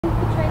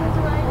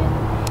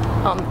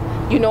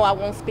You know, I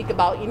won't speak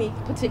about any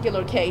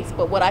particular case,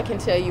 but what I can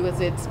tell you is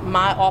it's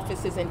my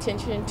office's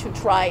intention to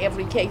try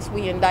every case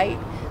we indict.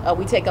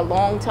 We take a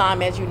long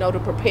time, as you know, to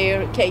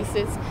prepare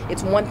cases.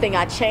 It's one thing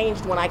I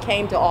changed when I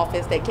came to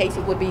office, that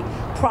cases would be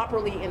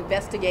properly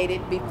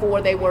investigated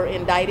before they were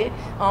indicted,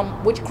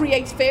 which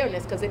creates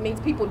fairness, because it means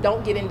people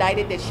don't get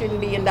indicted that shouldn't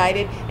be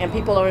indicted, and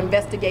people are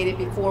investigated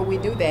before we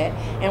do that.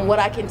 And what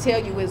I can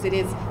tell you is it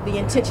is the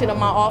intention of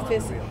my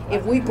office,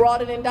 if we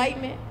brought an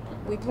indictment,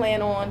 we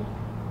plan on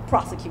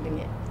prosecuting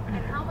it.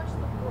 And how much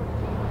support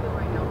do you feel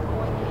right now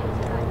going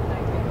into that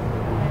indictment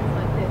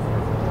like this?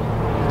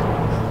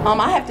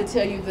 I have to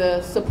tell you,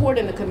 the support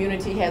in the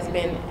community has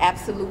been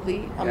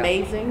absolutely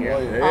amazing.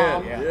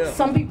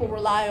 Some people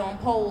rely on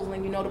polls,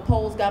 and you know, the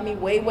polls got me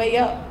way, way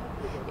up.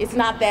 It's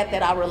not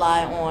that I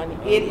rely on.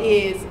 It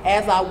is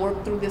as I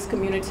work through this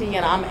community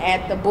and I'm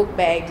at the book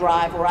bag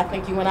drive, or I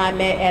think you and I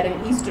met at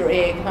an Easter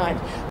egg hunt,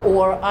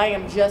 or I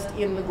am just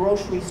in the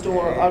grocery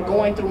store or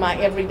going through my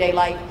everyday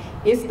life.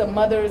 It's the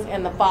mothers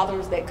and the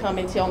fathers that come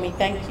and tell me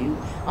thank you.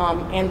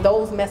 And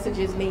those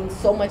messages mean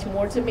so much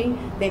more to me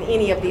than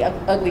any of the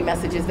ugly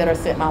messages that are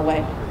sent my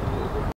way.